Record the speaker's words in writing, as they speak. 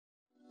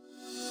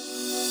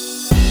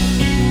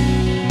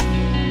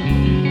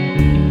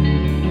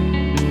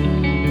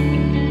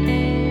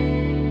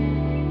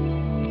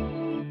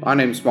My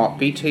name's Mark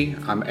Beattie.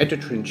 I'm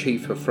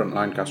Editor-in-Chief of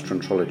Frontline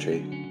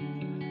Gastroenterology.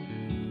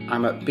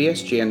 I'm at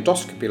BSG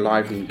Endoscopy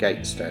Live in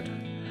Gateshead,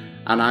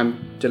 and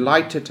I'm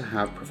delighted to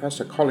have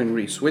Professor Colin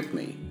Rees with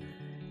me.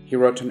 He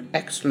wrote an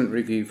excellent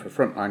review for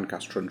Frontline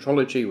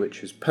Gastroenterology,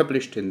 which is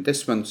published in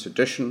this month's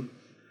edition,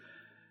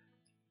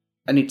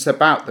 and it's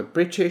about the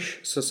British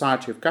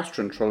Society of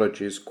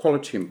Gastroenterology's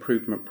Quality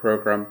Improvement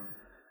Programme,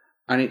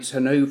 and it's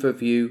an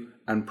overview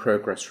and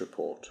progress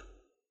report.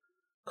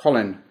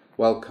 Colin,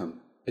 welcome.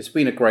 It's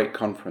been a great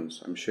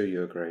conference, I'm sure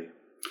you agree.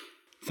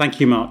 Thank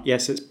you, Mark.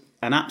 Yes, it's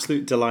an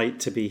absolute delight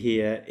to be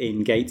here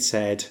in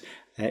Gateshead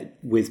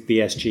with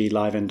BSG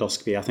Live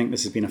Endoscopy. I think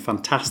this has been a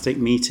fantastic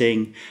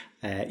meeting,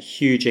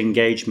 huge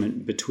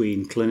engagement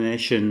between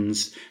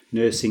clinicians,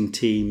 nursing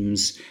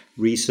teams,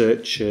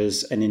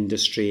 researchers and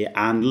industry,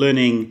 and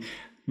learning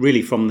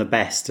really from the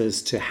best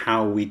as to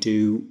how we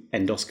do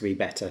endoscopy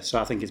better. So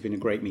I think it's been a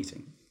great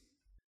meeting.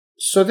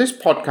 So this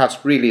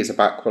podcast really is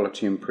about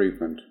quality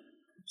improvement.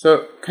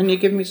 So can you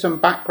give me some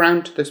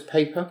background to this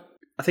paper?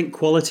 I think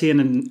quality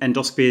in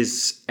endoscopy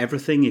is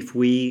everything. If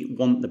we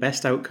want the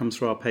best outcomes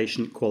for our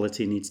patient,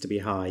 quality needs to be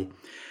high.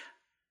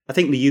 I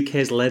think the UK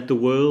has led the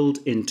world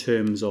in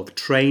terms of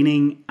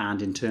training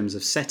and in terms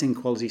of setting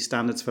quality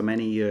standards for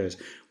many years,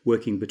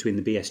 working between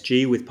the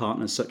BSG with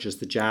partners such as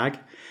the JAG.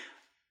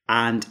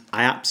 And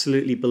I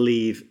absolutely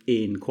believe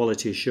in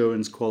quality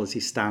assurance, quality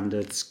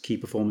standards, key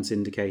performance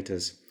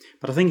indicators.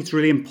 But I think it's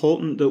really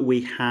important that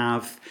we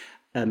have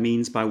a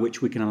means by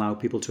which we can allow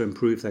people to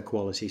improve their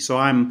quality. So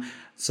I'm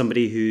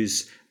somebody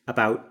who's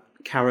about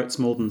carrots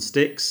more than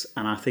sticks,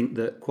 and I think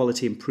that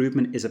quality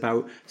improvement is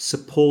about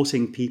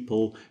supporting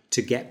people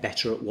to get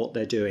better at what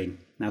they're doing.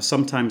 Now,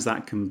 sometimes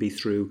that can be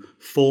through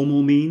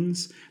formal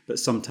means, but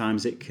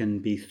sometimes it can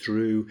be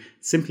through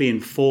simply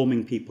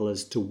informing people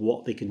as to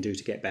what they can do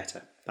to get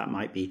better. That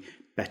might be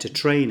better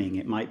training,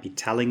 it might be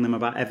telling them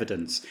about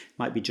evidence, it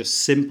might be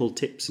just simple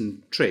tips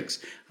and tricks.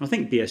 And I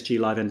think BSG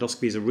Live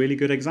Endoscopy is a really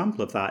good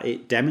example of that.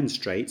 It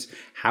demonstrates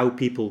how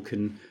people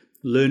can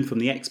learn from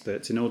the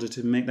experts in order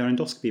to make their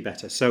endoscopy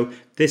better. So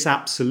this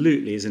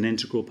absolutely is an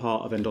integral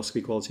part of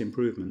endoscopy quality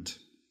improvement.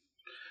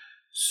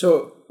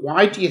 So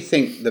why do you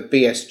think the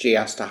BSG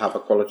has to have a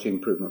quality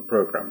improvement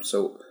programme?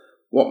 So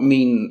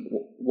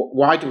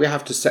why do we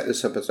have to set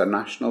this up as a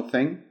national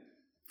thing?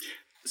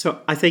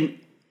 So I think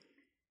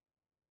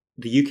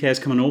the UK has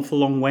come an awful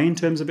long way in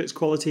terms of its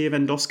quality of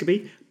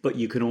endoscopy, but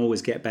you can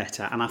always get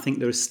better. And I think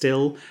there is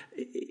still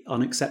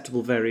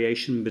unacceptable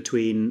variation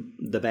between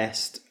the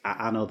best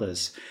and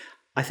others.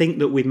 I think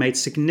that we've made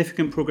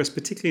significant progress,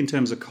 particularly in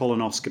terms of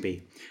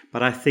colonoscopy.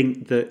 But I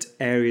think that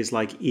areas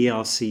like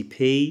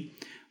ERCP,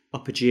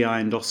 upper GI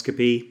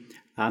endoscopy,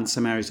 and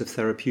some areas of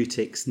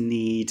therapeutics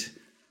need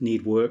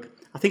work.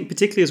 I think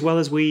particularly as well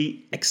as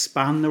we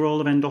expand the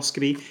role of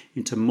endoscopy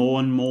into more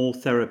and more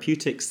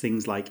therapeutics,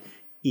 things like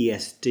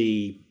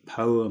ESD,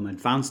 POEM,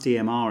 advanced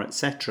EMR,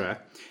 etc.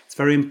 It's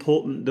very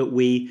important that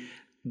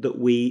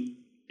we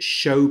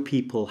show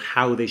people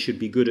how they should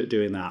be good at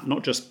doing that,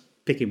 not just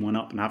picking one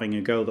up and having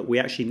a go, that we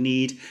actually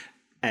need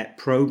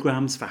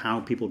programs for how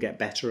people get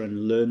better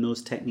and learn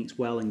those techniques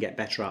well and get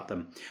better at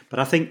them. But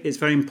I think it's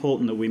very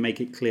important that we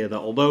make it clear that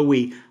although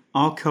we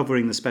are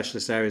covering the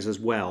specialist areas as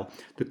well,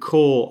 the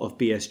core of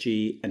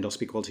BSG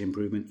Endoscopy Quality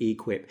Improvement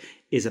EQIP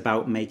is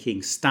about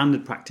making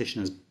standard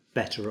practitioners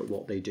better at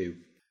what they do.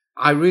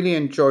 I really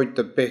enjoyed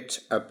the bit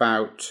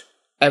about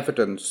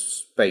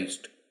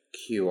evidence-based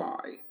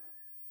QI.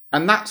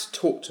 And that's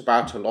talked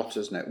about a lot,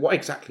 isn't it? What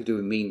exactly do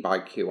we mean by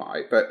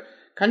QI? But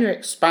can you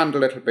expand a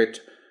little bit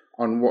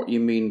on what you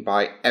mean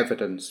by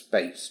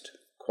evidence-based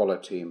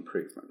quality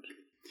improvement?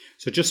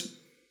 So just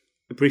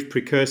a brief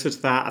precursor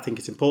to that, I think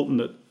it's important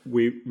that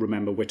we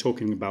remember we're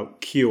talking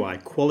about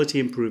QI, quality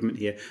improvement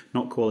here,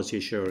 not quality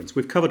assurance.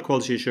 We've covered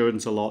quality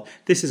assurance a lot.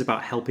 This is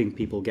about helping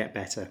people get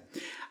better.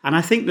 And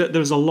I think that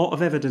there's a lot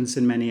of evidence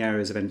in many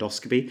areas of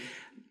endoscopy.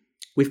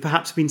 We've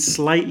perhaps been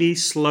slightly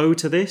slow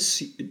to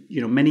this.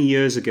 Many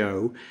years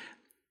ago,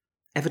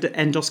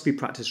 endoscopy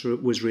practice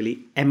was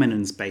really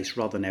eminence-based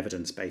rather than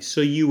evidence-based.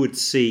 So you would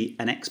see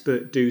an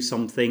expert do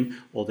something,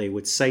 or they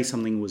would say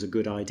something was a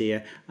good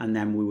idea, and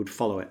then we would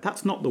follow it.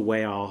 That's not the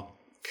way our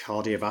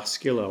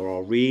cardiovascular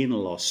or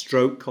renal or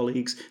stroke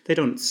colleagues, they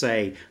don't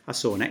say, I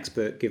saw an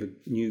expert give a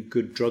new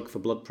good drug for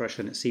blood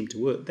pressure and it seemed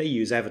to work. They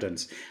use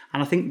evidence.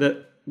 And I think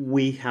that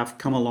we have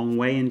come a long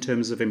way in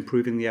terms of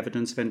improving the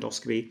evidence of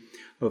endoscopy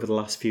over the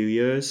last few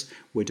years.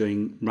 We're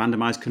doing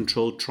randomized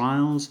controlled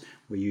trials.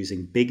 We're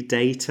using big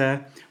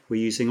data.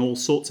 We're using all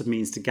sorts of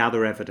means to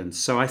gather evidence.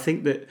 So I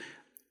think that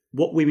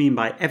what we mean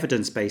by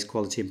evidence-based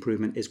quality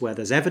improvement is where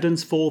there's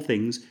evidence for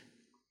things,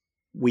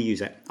 we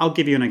use it. I'll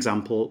give you an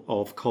example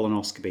of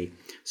colonoscopy.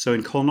 So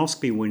in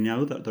colonoscopy, we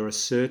know that there are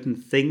certain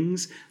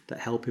things that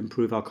help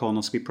improve our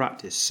colonoscopy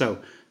practice.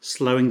 So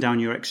slowing down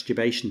your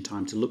extubation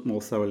time to look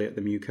more thoroughly at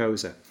the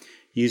mucosa,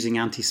 using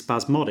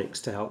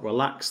antispasmodics to help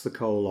relax the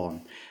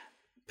colon,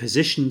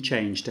 position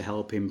change to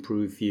help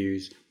improve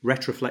views,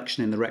 retroflexion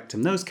in the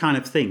rectum, those kind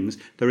of things,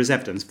 there is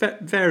evidence,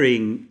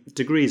 varying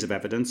degrees of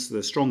evidence.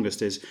 The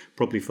strongest is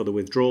probably for the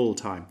withdrawal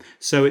time.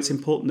 So it's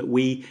important that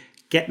we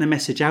get the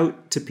message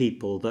out to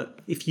people that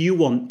if you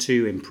want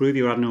to improve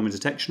your adenoma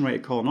detection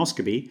rate at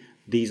colonoscopy,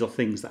 these are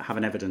things that have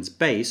an evidence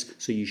base,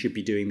 so you should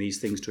be doing these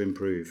things to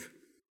improve.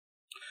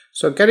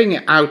 So getting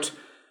it out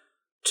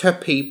to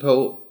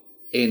people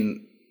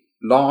in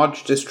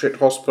large district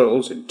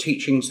hospitals, in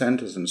teaching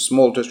centres and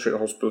small district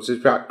hospitals is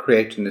about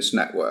creating this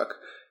network.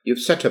 You've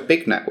set a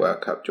big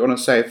network up. Do you want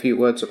to say a few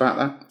words about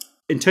that?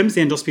 In terms of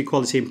the Endoscopy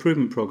Quality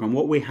Improvement Programme,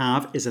 what we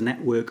have is a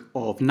network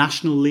of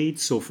national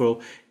leads. So for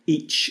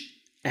each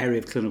area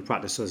of clinical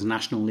practice, so there's a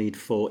national lead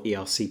for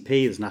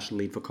ERCP, there's a national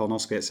lead for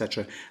colonoscopy,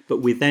 etc. But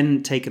we've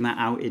then taken that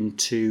out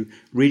into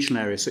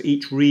regional areas. So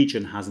each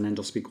region has an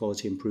endoscopy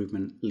quality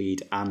improvement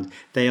lead, and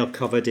they are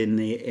covered in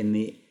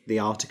the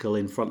article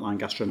in Frontline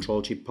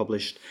Gastroenterology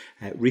published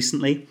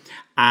recently,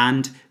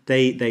 and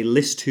they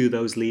list who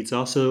those leads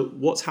are. So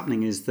what's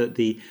happening is that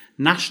the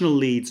national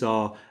leads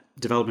are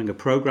developing a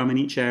program in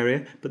each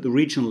area, but the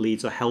regional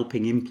leads are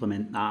helping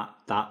implement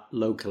that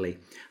locally.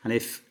 And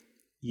if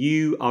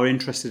you are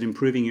interested in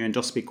improving your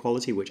endoscopy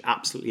quality, which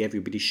absolutely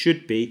everybody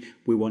should be,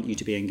 we want you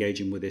to be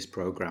engaging with this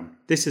program.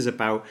 This is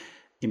about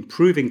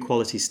improving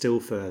quality still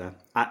further.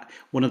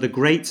 One of the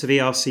greats of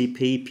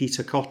ERCP,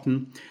 Peter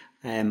Cotton,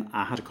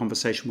 I had a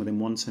conversation with him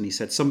once, and he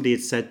said somebody had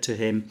said to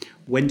him,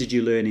 "When did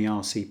you learn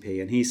ERCP?"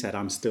 And he said,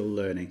 "I'm still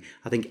learning."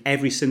 I think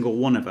every single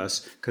one of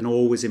us can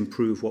always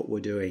improve what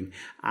we're doing.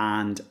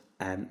 And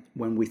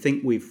when we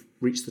think we've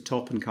reached the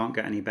top and can't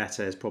get any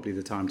better, is probably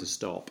the time to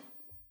stop.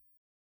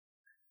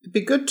 It'd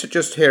be good to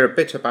just hear a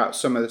bit about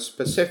some of the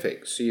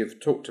specifics. So you've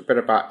talked a bit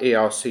about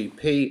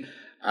ERCP,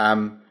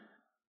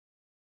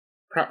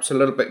 perhaps a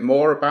little bit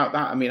more about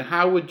that. I mean,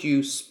 how would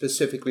you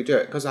specifically do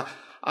it? Because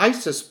I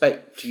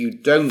suspect you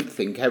don't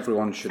think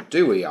everyone should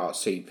do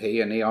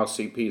ERCP, and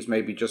ERCP is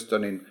maybe just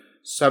done in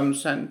some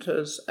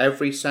centres,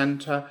 every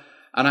centre.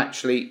 And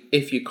actually,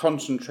 if you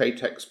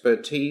concentrate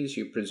expertise,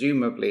 you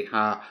presumably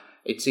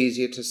it's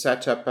easier to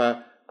set up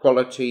a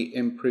quality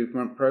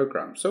improvement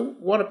programme. So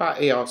what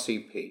about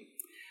ERCP?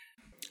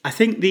 I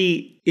think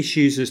the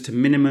issues as to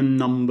minimum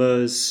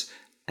numbers,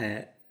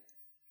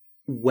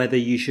 whether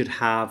you should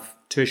have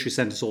tertiary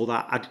centres, all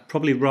that, I'd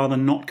probably rather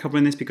not cover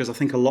in this, because I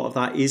think a lot of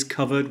that is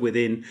covered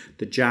within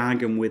the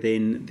JAG and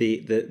within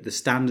the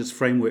standards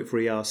framework for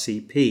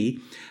ERCP.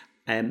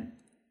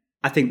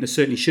 I think there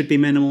certainly should be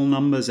minimal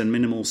numbers and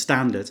minimal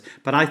standards,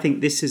 but I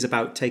think this is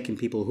about taking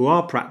people who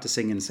are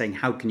practicing and saying,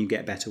 how can you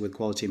get better with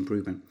quality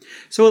improvement?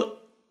 So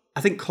I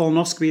think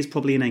colonoscopy is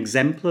probably an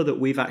exemplar that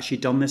we've actually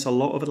done this a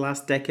lot over the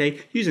last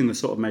decade, using the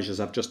sort of measures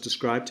I've just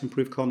described to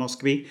improve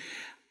colonoscopy.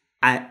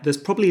 There's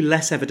probably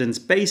less evidence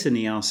base in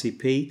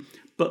ERCP,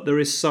 but there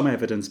is some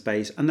evidence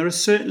base, and there are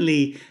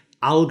certainly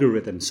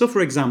algorithms. So,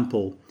 for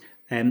example,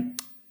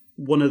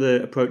 one of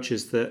the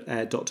approaches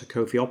that Dr.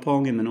 Kofi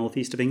Oppong in the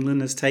northeast of England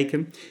has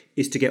taken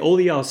is to get all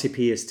the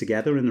ERCPers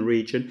together in the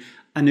region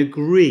and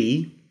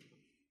agree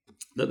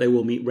that they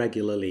will meet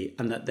regularly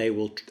and that they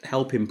will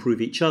help improve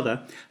each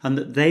other, and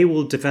that they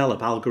will develop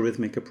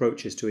algorithmic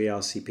approaches to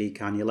ERCP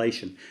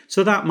cannulation.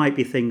 So that might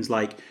be things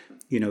like,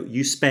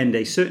 you spend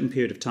a certain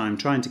period of time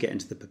trying to get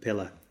into the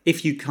papilla.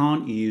 If you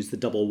can't, you use the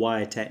double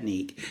wire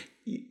technique.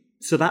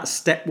 So that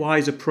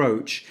stepwise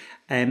approach.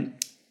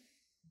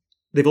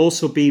 They've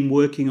also been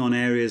working on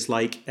areas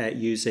like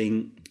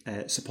using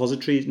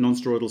suppositories,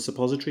 non-steroidal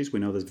suppositories. We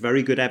know there's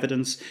very good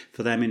evidence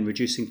for them in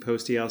reducing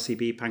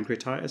post-ERCP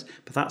pancreatitis,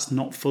 but that's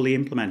not fully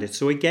implemented.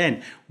 So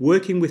again,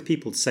 working with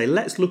people to say,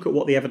 let's look at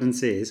what the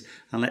evidence is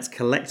and let's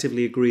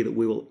collectively agree that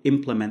we will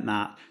implement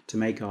that to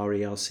make our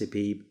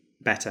ERCP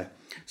better.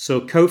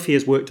 So Kofi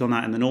has worked on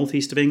that in the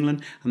northeast of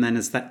England, and then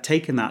has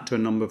taken that to a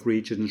number of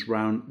regions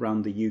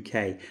around the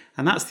UK.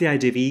 And that's the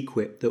idea of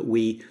EQIP, that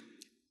we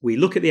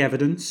look at the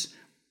evidence,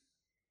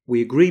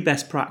 we agree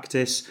best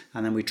practice,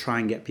 and then we try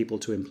and get people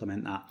to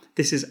implement that.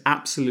 This is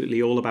absolutely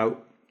all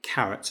about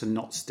carrots and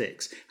not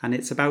sticks. And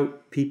it's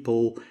about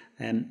people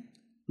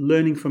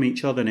learning from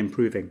each other and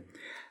improving.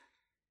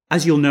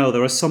 As you'll know,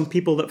 there are some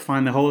people that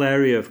find the whole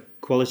area of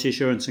quality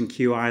assurance and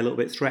QI a little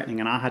bit threatening.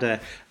 And I had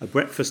a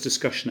breakfast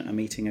discussion at a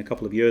meeting a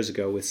couple of years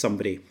ago with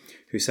somebody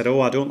who said,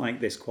 I don't like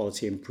this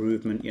quality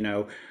improvement.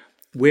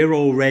 We're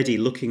already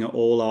looking at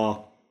all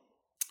our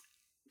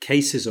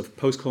cases of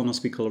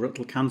post-colonoscopy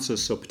colorectal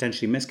cancers, so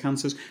potentially missed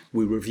cancers.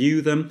 We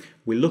review them,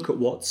 we look at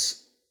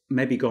what's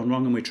maybe gone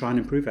wrong, and we try and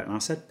improve it. And I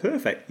said,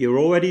 perfect, you're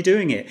already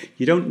doing it.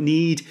 You don't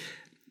need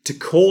to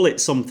call it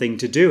something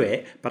to do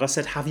it. But I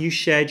said, have you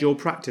shared your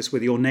practice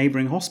with your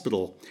neighbouring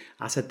hospital?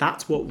 I said,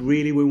 that's what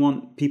really we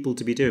want people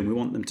to be doing. We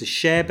want them to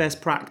share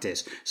best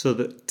practice so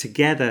that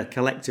together,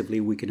 collectively,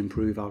 we can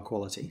improve our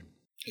quality.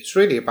 It's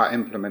really about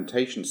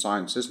implementation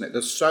science, isn't it?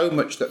 There's so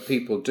much that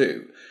people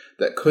do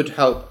that could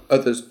help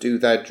others do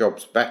their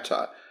jobs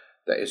better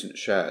that isn't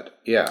shared.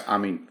 Yeah,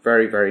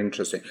 very, very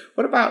interesting.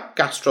 What about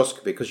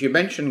gastroscopy? Because you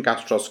mentioned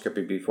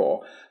gastroscopy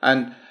before,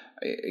 and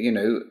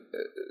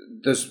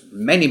There's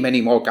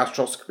many more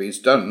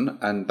gastroscopies done,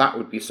 and that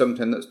would be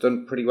something that's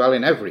done pretty well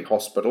in every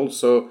hospital.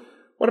 So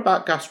what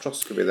about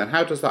gastroscopy then?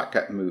 How does that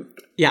get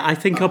moved? Yeah, I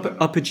think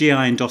upper GI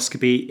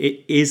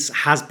endoscopy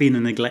has been a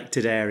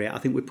neglected area. I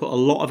think we put a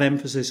lot of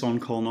emphasis on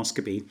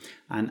colonoscopy,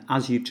 and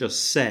as you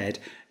just said,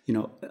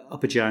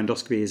 upper GI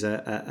endoscopy is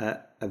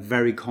a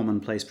very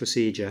commonplace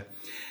procedure.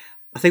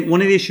 I think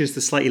one of the issues,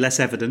 there's slightly less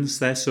evidence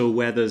there. So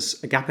where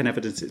there's a gap in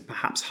evidence, it's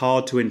perhaps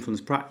hard to influence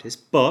practice,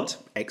 but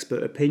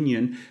expert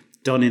opinion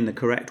done in the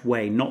correct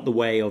way, not the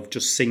way of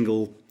just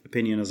single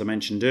opinion, as I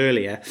mentioned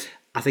earlier,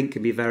 I think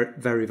can be very,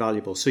 very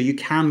valuable. So you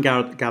can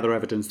gather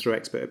evidence through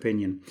expert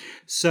opinion.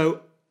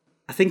 So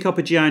I think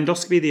upper GI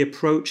endoscopy, the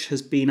approach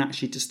has been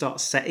actually to start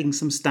setting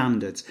some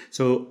standards.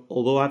 So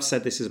although I've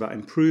said this is about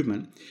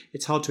improvement,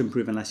 it's hard to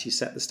improve unless you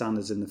set the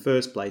standards in the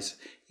first place.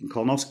 In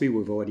colonoscopy,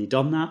 we've already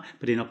done that.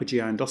 But in upper GI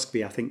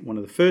endoscopy, I think one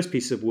of the first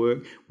pieces of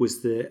work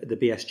was the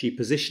BSG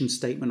position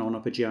statement on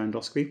upper GI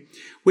endoscopy,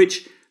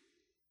 which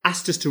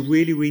asked us to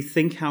really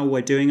rethink how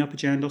we're doing upper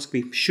GI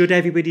endoscopy. Should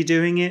everybody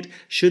doing it?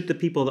 Should the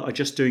people that are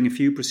just doing a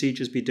few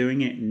procedures be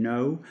doing it?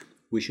 No.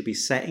 We should be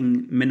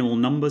setting minimal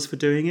numbers for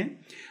doing it.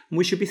 And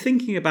we should be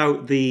thinking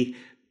about the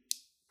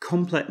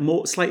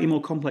slightly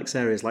more complex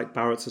areas like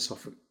Barrett's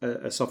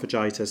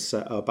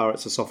esophagitis or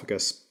Barrett's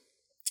esophagus,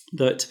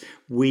 that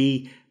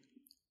we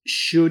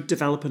should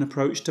develop an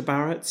approach to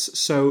Barrett's.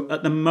 So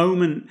at the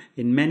moment,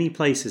 in many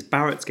places,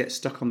 Barrett's gets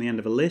stuck on the end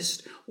of a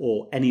list,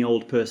 or any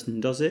old person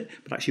does it.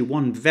 But actually,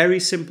 one very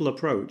simple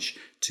approach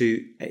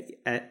to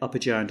upper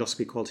GI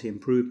endoscopy quality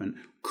improvement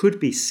could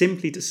be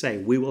simply to say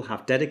we will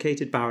have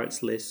dedicated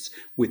Barrett's lists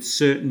with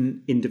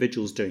certain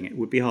individuals doing it. It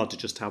would be hard to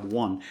just have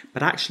one.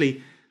 But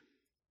actually,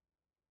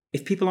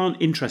 if people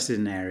aren't interested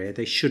in an area,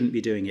 they shouldn't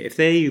be doing it. If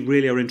they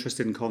really are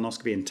interested in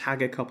colonoscopy and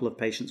tag a couple of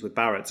patients with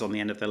Barrett's on the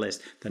end of their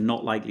list, they're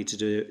not likely to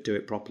do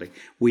it properly.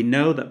 We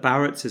know that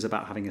Barrett's is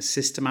about having a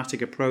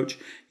systematic approach,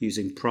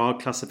 using Prague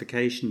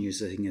classification,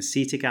 using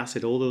acetic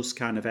acid, all those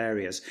kind of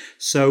areas.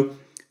 So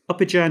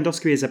upper GI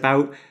endoscopy is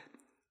about,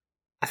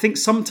 I think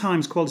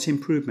sometimes quality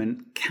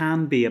improvement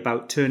can be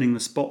about turning the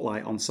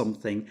spotlight on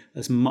something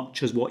as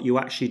much as what you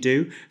actually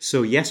do.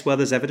 So yes, where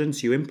there's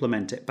evidence, you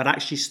implement it, but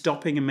actually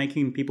stopping and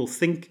making people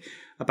think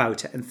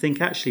about it and think,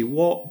 actually,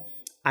 what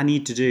I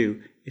need to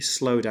do is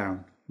slow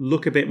down,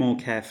 look a bit more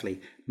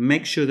carefully,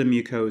 make sure the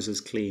mucosa is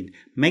clean,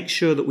 make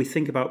sure that we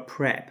think about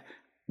prep,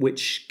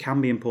 which can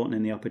be important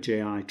in the upper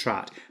GI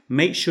tract.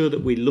 Make sure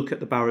that we look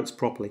at the Barrett's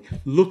properly,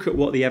 look at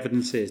what the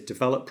evidence is,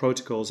 develop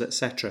protocols,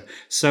 etc.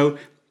 So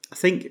I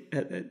think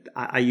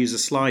I use a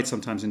slide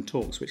sometimes in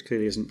talks, which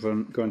clearly isn't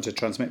going to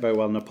transmit very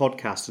well in a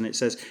podcast, and it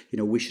says,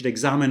 we should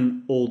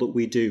examine all that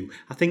we do.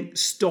 I think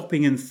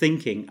stopping and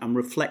thinking and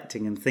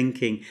reflecting and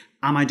thinking,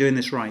 am I doing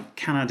this right?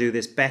 Can I do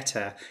this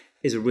better?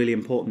 Is a really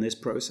important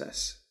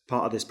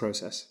part of this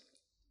process.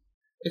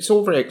 It's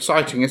all very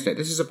exciting, isn't it?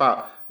 This is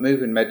about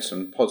moving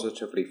medicine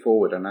positively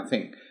forward, and I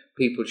think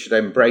people should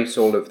embrace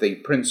all of the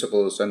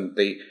principles and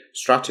the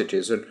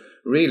strategies, and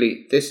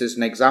really, this is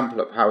an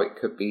example of how it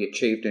could be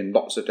achieved in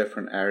lots of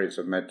different areas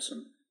of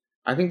medicine.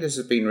 I think this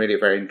has been really a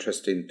very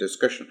interesting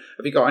discussion.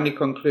 Have you got any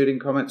concluding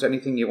comments,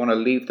 anything you want to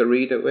leave the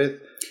reader with?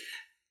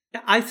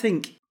 I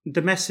think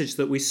the message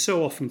that we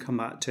so often come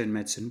back to in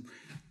medicine,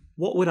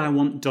 what would I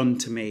want done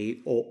to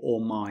me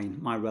or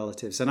my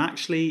relatives? And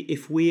actually,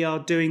 if we are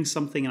doing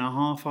something in a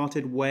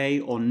half-hearted way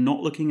or not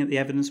looking at the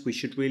evidence, we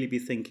should really be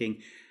thinking,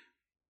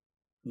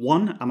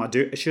 one,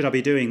 should I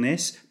be doing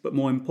this? But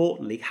more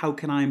importantly, how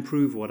can I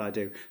improve what I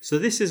do? So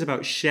this is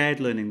about shared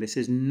learning. This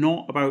is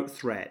not about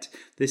threat.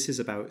 This is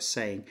about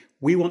saying,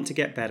 we want to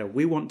get better.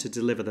 We want to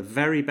deliver the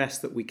very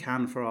best that we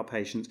can for our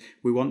patients.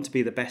 We want to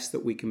be the best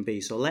that we can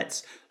be. So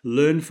let's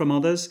learn from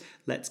others.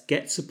 Let's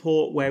get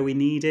support where we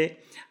need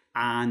it.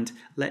 And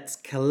let's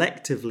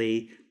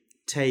collectively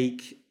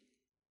take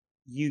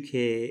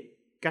UK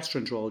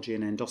gastroenterology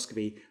and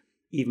endoscopy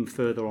even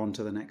further on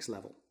to the next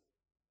level.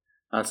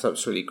 That's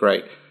absolutely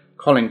great.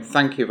 Colin,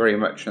 thank you very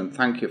much, and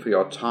thank you for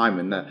your time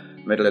in the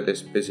middle of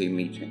this busy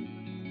meeting.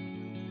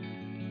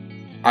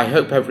 I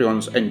hope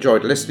everyone's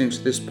enjoyed listening to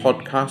this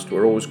podcast.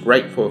 We're always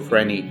grateful for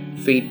any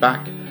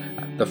feedback.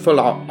 The full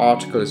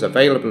article is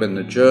available in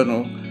the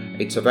journal.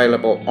 It's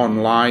available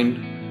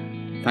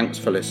online. Thanks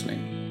for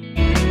listening.